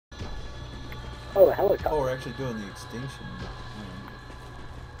Oh, a helicopter. Oh, we're actually doing the extinction.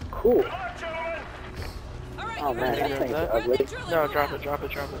 Cool. Alright, Oh man, that thing's ugly. No, drop it. I get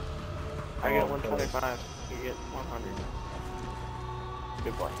Oh, 125. You get 100.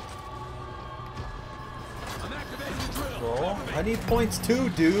 Good boy. Well, I need points too,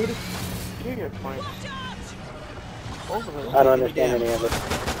 dude. You get points. Both of us. I don't understand any of it.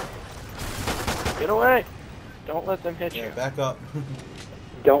 Get away! Don't let them hit Yeah, you. back up.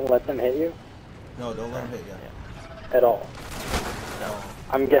 Don't let them hit you No, don't let them hit you. at all. No.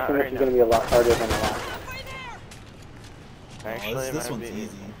 I'm guessing this is going to be a lot harder than the last. Actually, this it might one's be.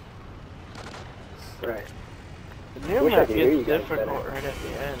 easy. Right. The new Wish I map could hear you gets guys difficult better. right at the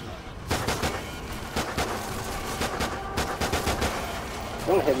end.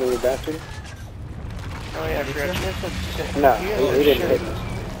 Don't hit me, you bastard. Oh yeah, I forgot you had some No, you had he some didn't shit. hit me.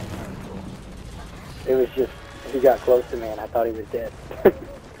 It was just, he got close to me and I thought he was dead.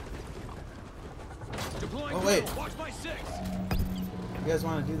 Oh wait. You guys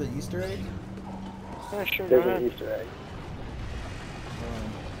want to do the Easter egg? Yeah, sure, go There's ahead. an Easter egg.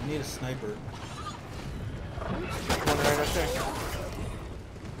 I need a sniper. One right up there.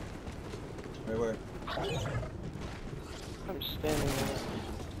 Right where? I'm standing in it.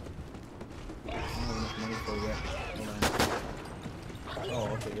 I don't have enough money for it yet. Hold on.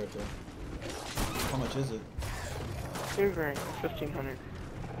 Oh, okay, right there. How much is it? 2 grand, 1,500.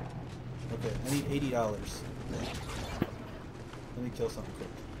 Okay, I need $80. Let me kill something quick.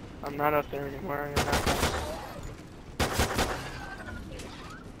 I'm not up there anymore. I'm not.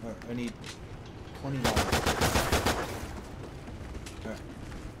 Alright, I need $20. Alright.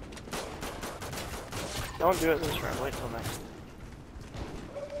 Don't do it this round. Wait till next.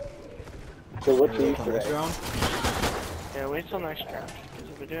 So what's the Wait Easter till next egg? round? Yeah, wait till next round. Because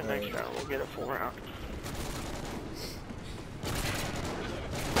if we do it next Alright. round, we'll get a full round.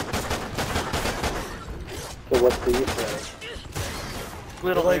 So what's the Easter egg?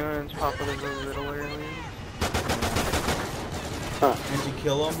 Little like- aliens pop out of the little aliens. Huh. Once you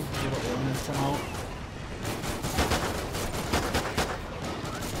kill them, little aliens come out.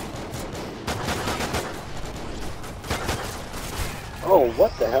 Oh,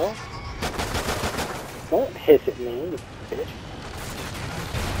 what the hell? Don't hiss at me, you bitch.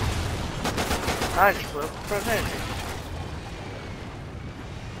 I just blew up the front end.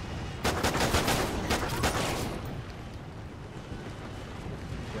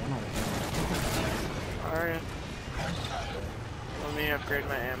 Alright. Let me upgrade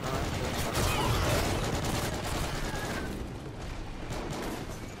my ammo.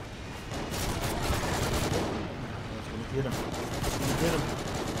 Get him. Get him.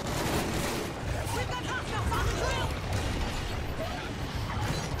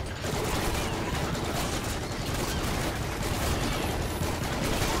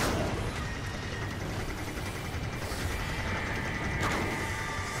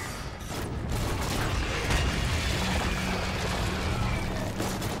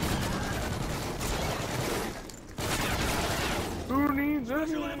 Who needs it?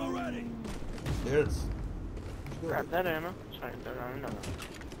 There it is. Grab that ammo. Sorry, throw down another.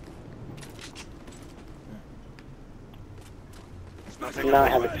 Now I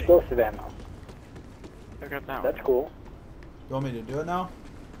have explosive ammo. Pick up that That's one. cool. You want me to do it now?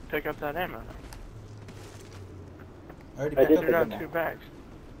 Pick up that ammo. I already I picked did Put up it pick on up 2 ammo. bags.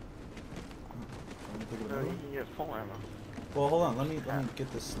 Let me pick up So another you one. can get full ammo. Well, hold on. Let me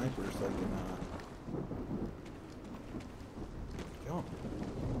get this sniper so I can kill him.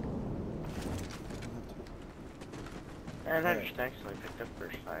 And I Alright. just actually picked up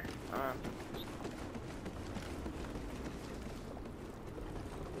first fire.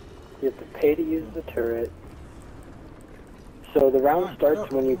 You have to pay to use the turret. So the Come round on, starts get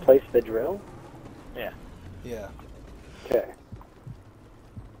up. when you place the drill? Yeah. Yeah. Okay.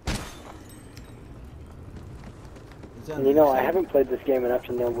 Is that And you know, on the I side? haven't played this game enough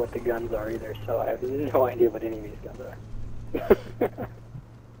to know what the guns are either, so I have no idea what any of these guns are.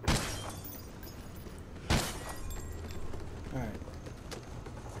 Alright.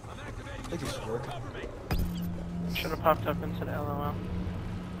 I think it should work. Should have popped up into the LOL.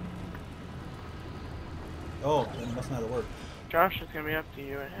 Oh, then it must not have worked. Josh, it's gonna be up to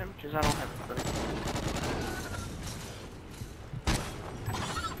you and him, because I don't have a clue.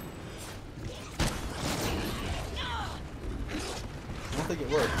 I don't think it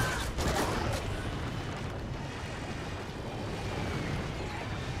worked.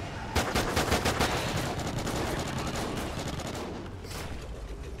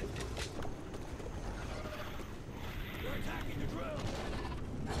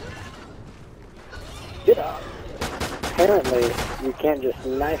 Get up. Apparently, you can't just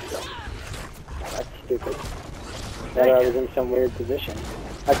knife them. That's stupid. That I was in some weird position.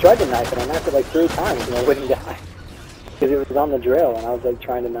 I tried to knife it. I knifed it like 3 times and it wouldn't die. Because it was on the drill and I was like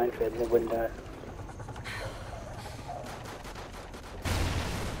trying to knife it and it wouldn't die.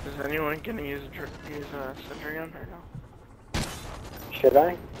 Is anyone gonna use a sentry gun or no? Should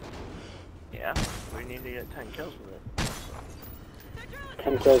I? Yeah, we need to get 10 kills with it.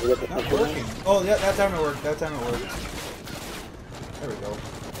 10 kills with the Not sentry working. gun? Oh, yeah, that time it worked. That time it worked. There we go.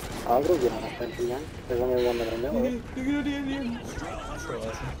 I'll go get on a sentry gun. There's only one that I know of. You're good, Indian. That's so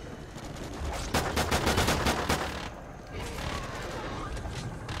awesome.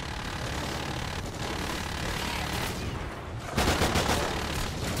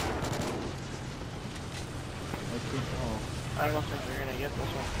 I don't think they're gonna get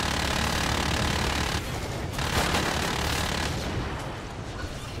this one.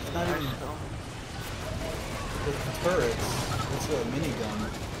 It's not even the turrets. It's a minigun.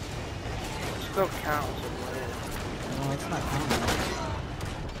 It still counts as what it is. No, it's not counting.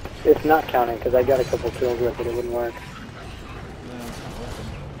 It's not counting because I got a couple kills with it. It wouldn't work. Yeah, it's not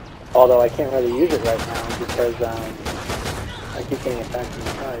working. Although I can't really use it right now because I keep getting attacked from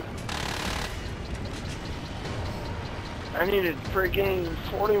the side. I needed freaking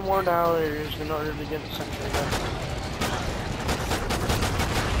 $40 more in order to get the sentry gun.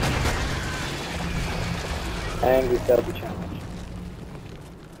 And we failed the challenge.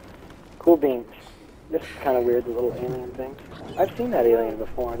 Cool beans. This is kind of weird, the little alien thing. I've seen that alien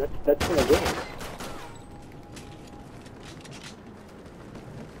before. That's in a game.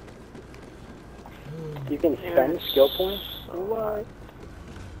 You can spend skill points? What?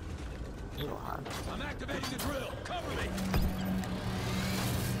 So hot. I'm activating the drill. Cover me.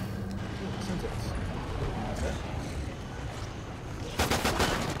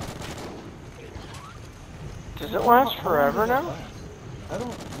 Does it last forever now? I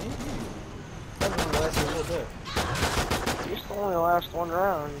don't, maybe. That one lasted a little bit. It used to only last 1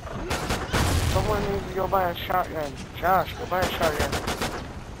 round. Someone needs to go buy a shotgun. Josh, go buy a shotgun.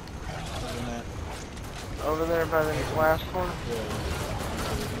 Other than that, Over there by the last one.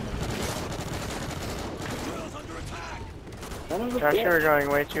 Son of a Josh, bitch. you're going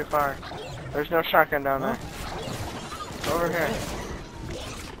way too far. There's no shotgun down there. Over here.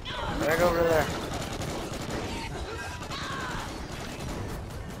 Back over there.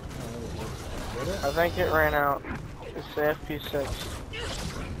 I think it ran out. It's the FP6.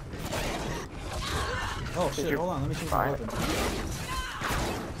 Oh shit, you hold on, let me change my buy weapon.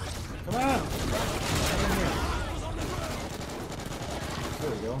 Come on! Come in here.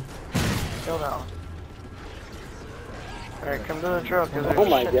 There we go. Kill that one. Alright, come to the drill, because there's Oh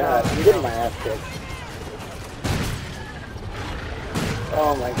my shit god, down I'm getting my ass kicked.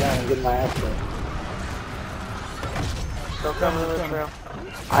 Oh my god, I'm getting my ass kicked. Still come to the drill.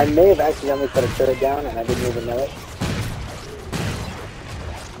 I may have accidentally put a turret down and I didn't even know it.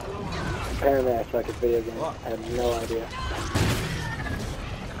 Apparently I suck at video games. I have no idea.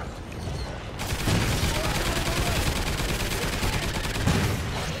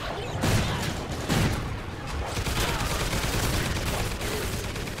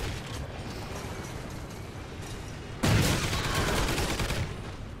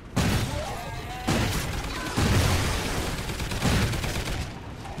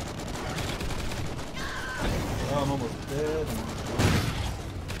 Oh, I'm almost dead.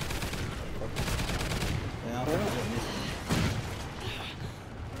 Yeah,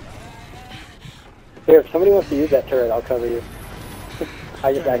 Here, if somebody wants to use that turret, I'll cover you.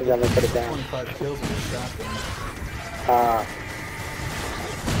 I just accidentally put it down. 25 kills with a shotgun.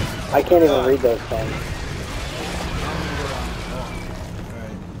 I can't even read those things.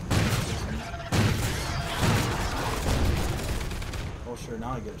 Oh, sure,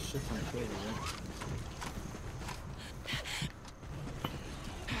 now I get a shit ton of kills again.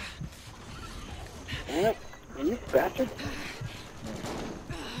 Damn it, you bastard.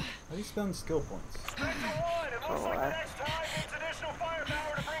 How do you spend skill points? Next time needs additional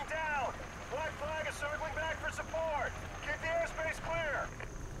firepower to bring down. Black flag is circling back for support. Keep the airspace clear.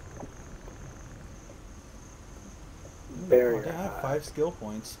 Barrier. I have 5 skill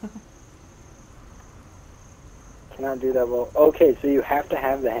points. Cannot do that well. Okay, so you have to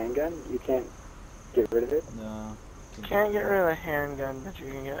have the handgun? You can't get rid of it? No. Can't get rid of the handgun, but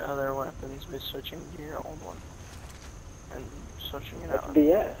you can get other weapons by switching to your old one. And switching it That's out.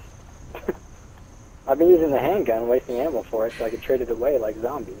 BS. I've been using the handgun, wasting ammo for it, so I could trade it away like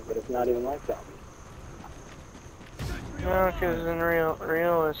zombies, but it's not even like zombies. No, because in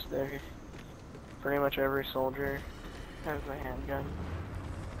realistic, pretty much every soldier has a handgun.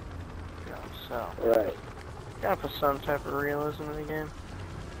 Yeah, so Right. gotta put some type of realism in the game.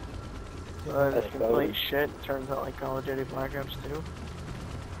 It's complete shit. Turns out like Call of Duty Black Ops 2.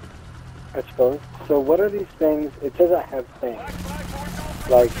 I suppose. So what are these things? It says I have things.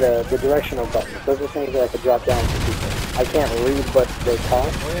 Like the directional buttons. Those are things that I could drop down for people. I can't read what they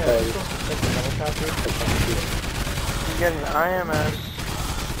cost. Oh yeah, but that's the helicopter. I can't see it. You get an IMS.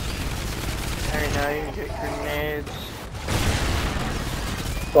 Right now you can get grenades.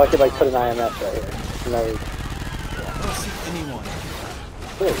 So I could like put an IMS right here. No, I don't see anyone.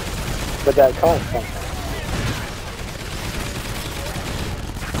 really. But that costs something.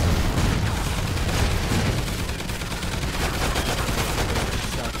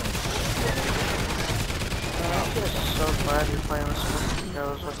 I'm just so glad you're playing with someone who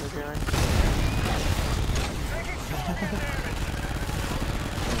knows what they're doing.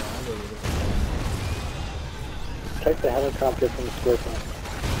 Check the helicopter from Switzerland.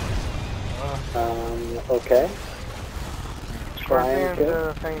 Okay. Trying Scorpions to. are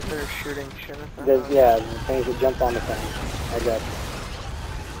the things that are shooting shit at them. Yeah, the things that jump on the thing. I got you.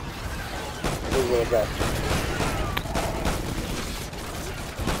 These are the best.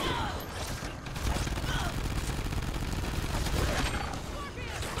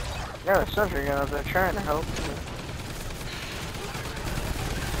 Yeah, the sentry gun up there trying to help.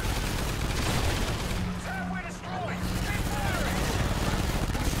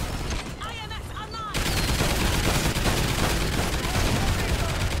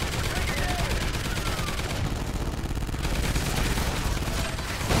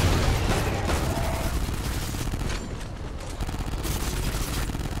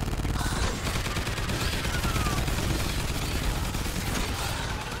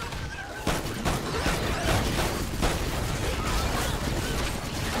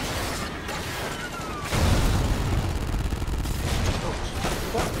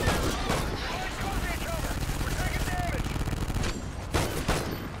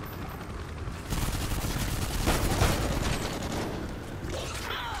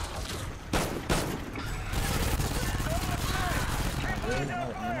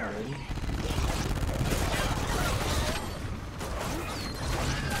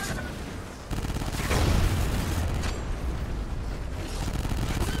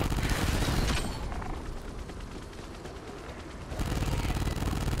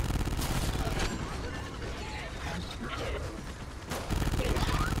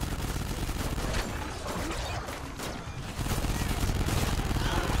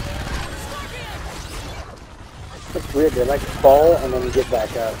 It's weird, they like fall and then get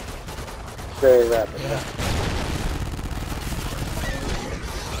back up. Very rapid. Yeah.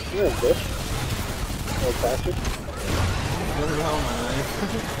 You're a bitch. Little bastard. Really well, my life.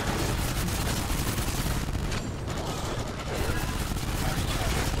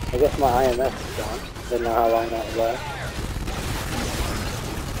 I guess my IMS is gone. Didn't know how long that would last.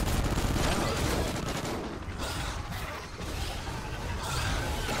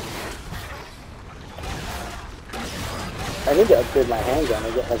 I need to upgrade my handgun. I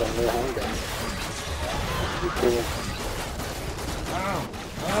get like a new handgun. That'd be cool. Ow!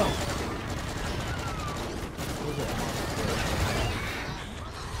 Ow!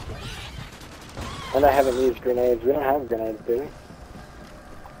 And I haven't used grenades. We don't have grenades, do we?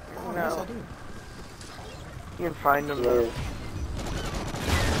 Oh, yes, I do. You can find them though.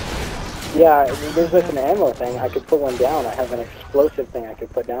 Yeah, there's like an ammo thing. I could put one down. I have an explosive thing I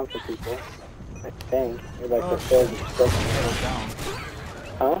could put down for people. I think. Or like the third I explosive. thought it was down.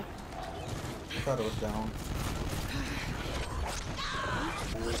 Huh? I thought it was down.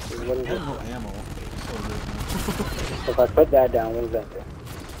 What is I it? have no ammo. If I put that down, what does that do?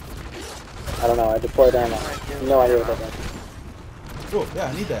 I don't know. I deployed ammo. No idea what that does. Oh, yeah,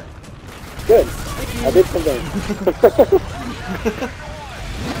 I need that. Good. I did something.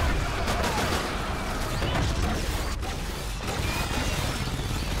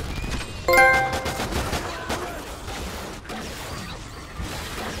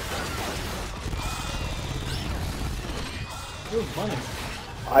 Ooh, money.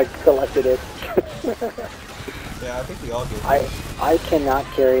 I collected it. Yeah, I think we all did. I cannot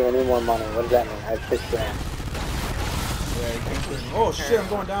carry any more money. What does that mean? I have $6 grand. Yeah, you can't carry. Oh shit, I'm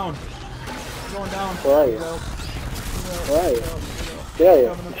going down. I'm going down. Where are you? Where are you? Get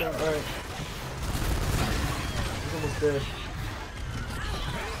out of here. Alright. He's almost dead.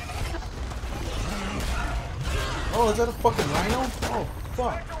 Oh, is that a fucking rhino? Oh,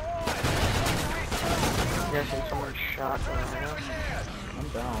 fuck. I'm guessing someone shot right now. I'm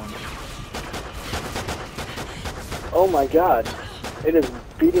down. Oh my god. It is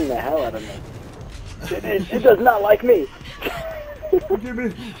beating the hell out of me. It does not like me. Give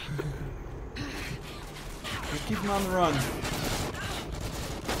me. Just keep him on the run.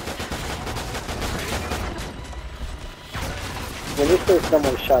 when you say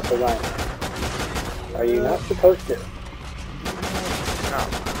someone shot the rhino, are you not supposed to? No, you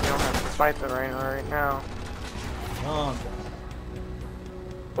don't have to fight the rhino right now. Oh,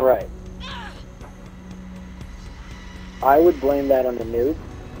 Right. I would blame that on the noob,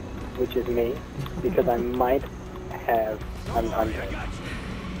 which is me, because I might have. I'm dead.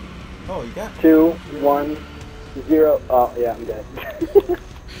 oh, you got 2, 1, 0. Oh yeah, I'm dead.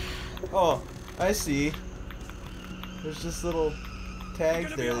 Oh, I see. There's just little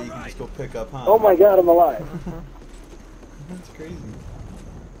tags there that you can just go pick up, huh? Oh my god, I'm alive. That's crazy.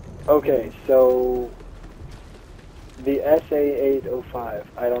 Okay, so the SA-805.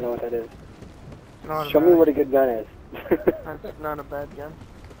 I don't know what that is. Show me what a good gun is. That's not a bad gun.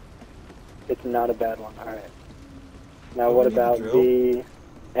 It's not a bad one. All right. Now, Oh, what we need a about drill. the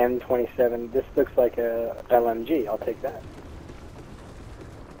M27? This looks like a LMG. I'll take that.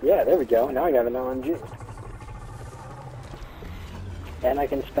 Yeah, there we go. Now I got an LMG. And I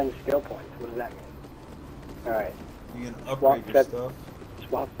can spend skill points. What does that mean? All right. You can upgrade your stuff.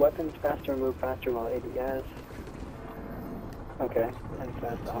 Swap weapons faster, move faster while ADS. Okay. And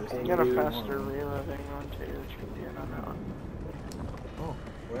fast. Okay. You got a faster reloading one too that you can get on that one. Oh,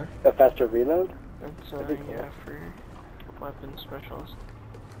 where? A faster reload? It's That'd be cool. yeah, for weapon specialist.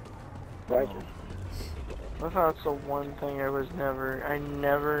 Righteous. I thought it's the one thing I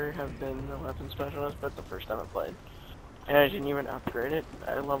never have been the weapon specialist, but the first time I played. And I didn't even upgrade it.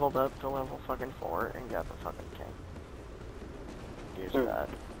 I leveled up to level fucking 4 and got the fucking king. Use that.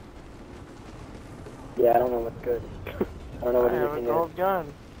 Yeah, I don't know what's good. I don't know what I have a anything gold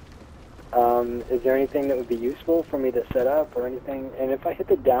gun. is there anything that would be useful for me to set up or anything? And if I hit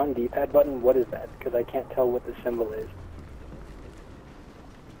the down D-pad button, what is that? Because I can't tell what the symbol is.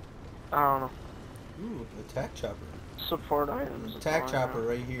 I don't know. Ooh, attack chopper. Support items. Attack chopper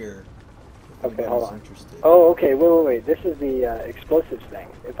right here. If Okay, anybody's hold on. interested. Oh, okay, wait. This is the explosives thing.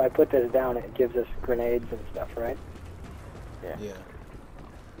 If I put this down, it gives us grenades and stuff, right? Yeah. Yeah.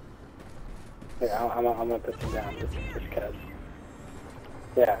 Yeah, I'm gonna put them down just because.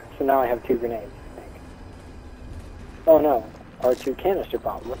 Yeah, so now I have 2 grenades, I think. Oh no, or 2 canister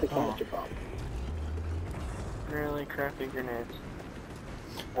bomb. What's a canister bomb? Really crappy grenades.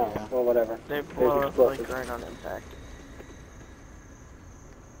 Oh, Yeah. well, whatever. They There's blow up like explosives. right on impact.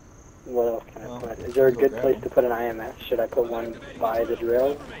 What else can I Well, put? Is there a go good grab place them. to put an IMS? Should I put one by the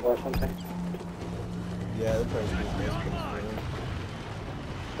drill or something? Yeah, that'd probably be the best place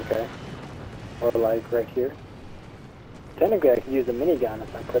for it. Okay. Or like right here. Technically I could use a minigun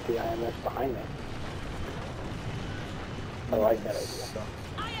if I put the IMS behind me. I like that idea. Sucks.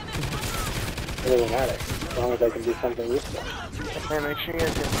 It doesn't matter, as long as I can do something useful. Hey, make sure you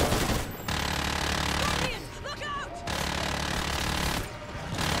guys get that.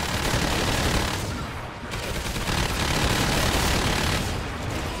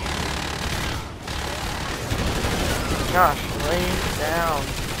 Gosh, lay down.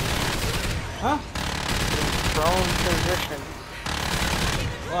 Huh? Prone position.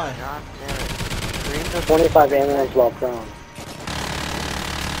 Why? God damn it. Read the 25 ambulance while prone.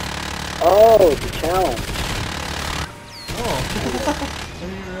 Oh, it's a challenge. Oh. I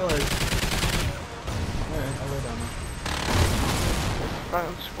didn't even realize. Alright, I'll lay down now.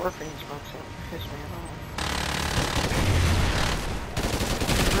 fucking scorpion's about to piss me off.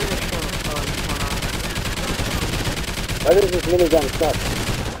 Pretty sure it's going on. Why does this minigun suck?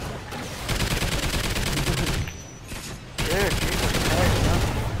 Dude, Jesus Christ, no.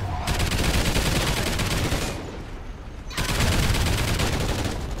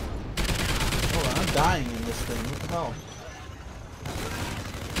 Oh, I'm dying in this thing. What the hell?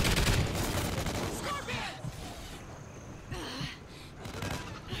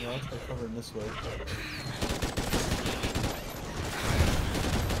 Yeah, I'll try covering this way.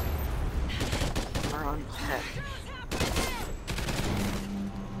 We're on 10.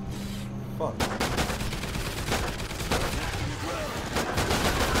 Fuck.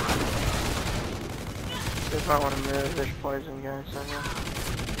 If I want to move, there's poison, guys. I know.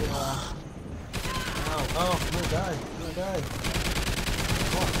 Yeah. Ow. Oh, I'm gonna die. I'm gonna die.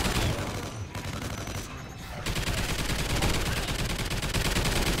 Fuck.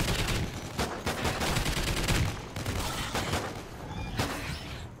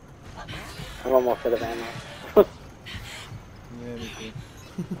 I'm almost out of ammo. Yeah, me too.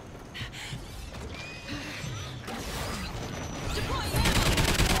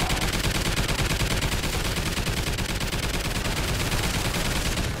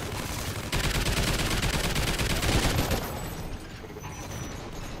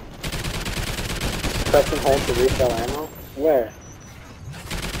 Press and hold to refill ammo? Where?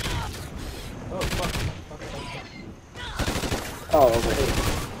 Oh, fuck. Oh, over here.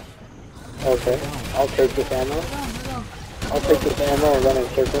 Okay, I'll take this ammo. I'll take this ammo and run in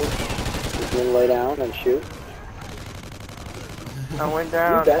circles. You can lay down and shoot. I went You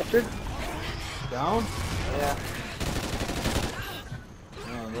down. bastard! Down? Yeah.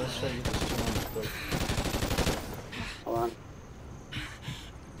 Oh, let's try to get this challenge quick. Hold on.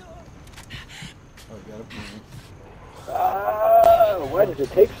 Oh, got a point. Why does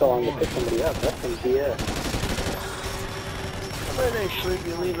it take so long to pick somebody up? That's some BS. I might actually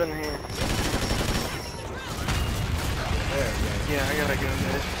be leaving here. There, yeah. Yeah, I gotta go,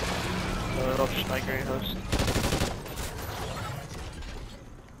 guys. So it'll just my great host.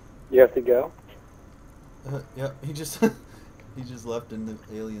 You have to go? Yep, he just he just left and the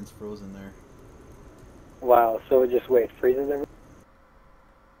alien's frozen there. Wow, so it just freezes everything?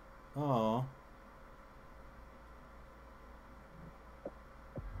 Oh.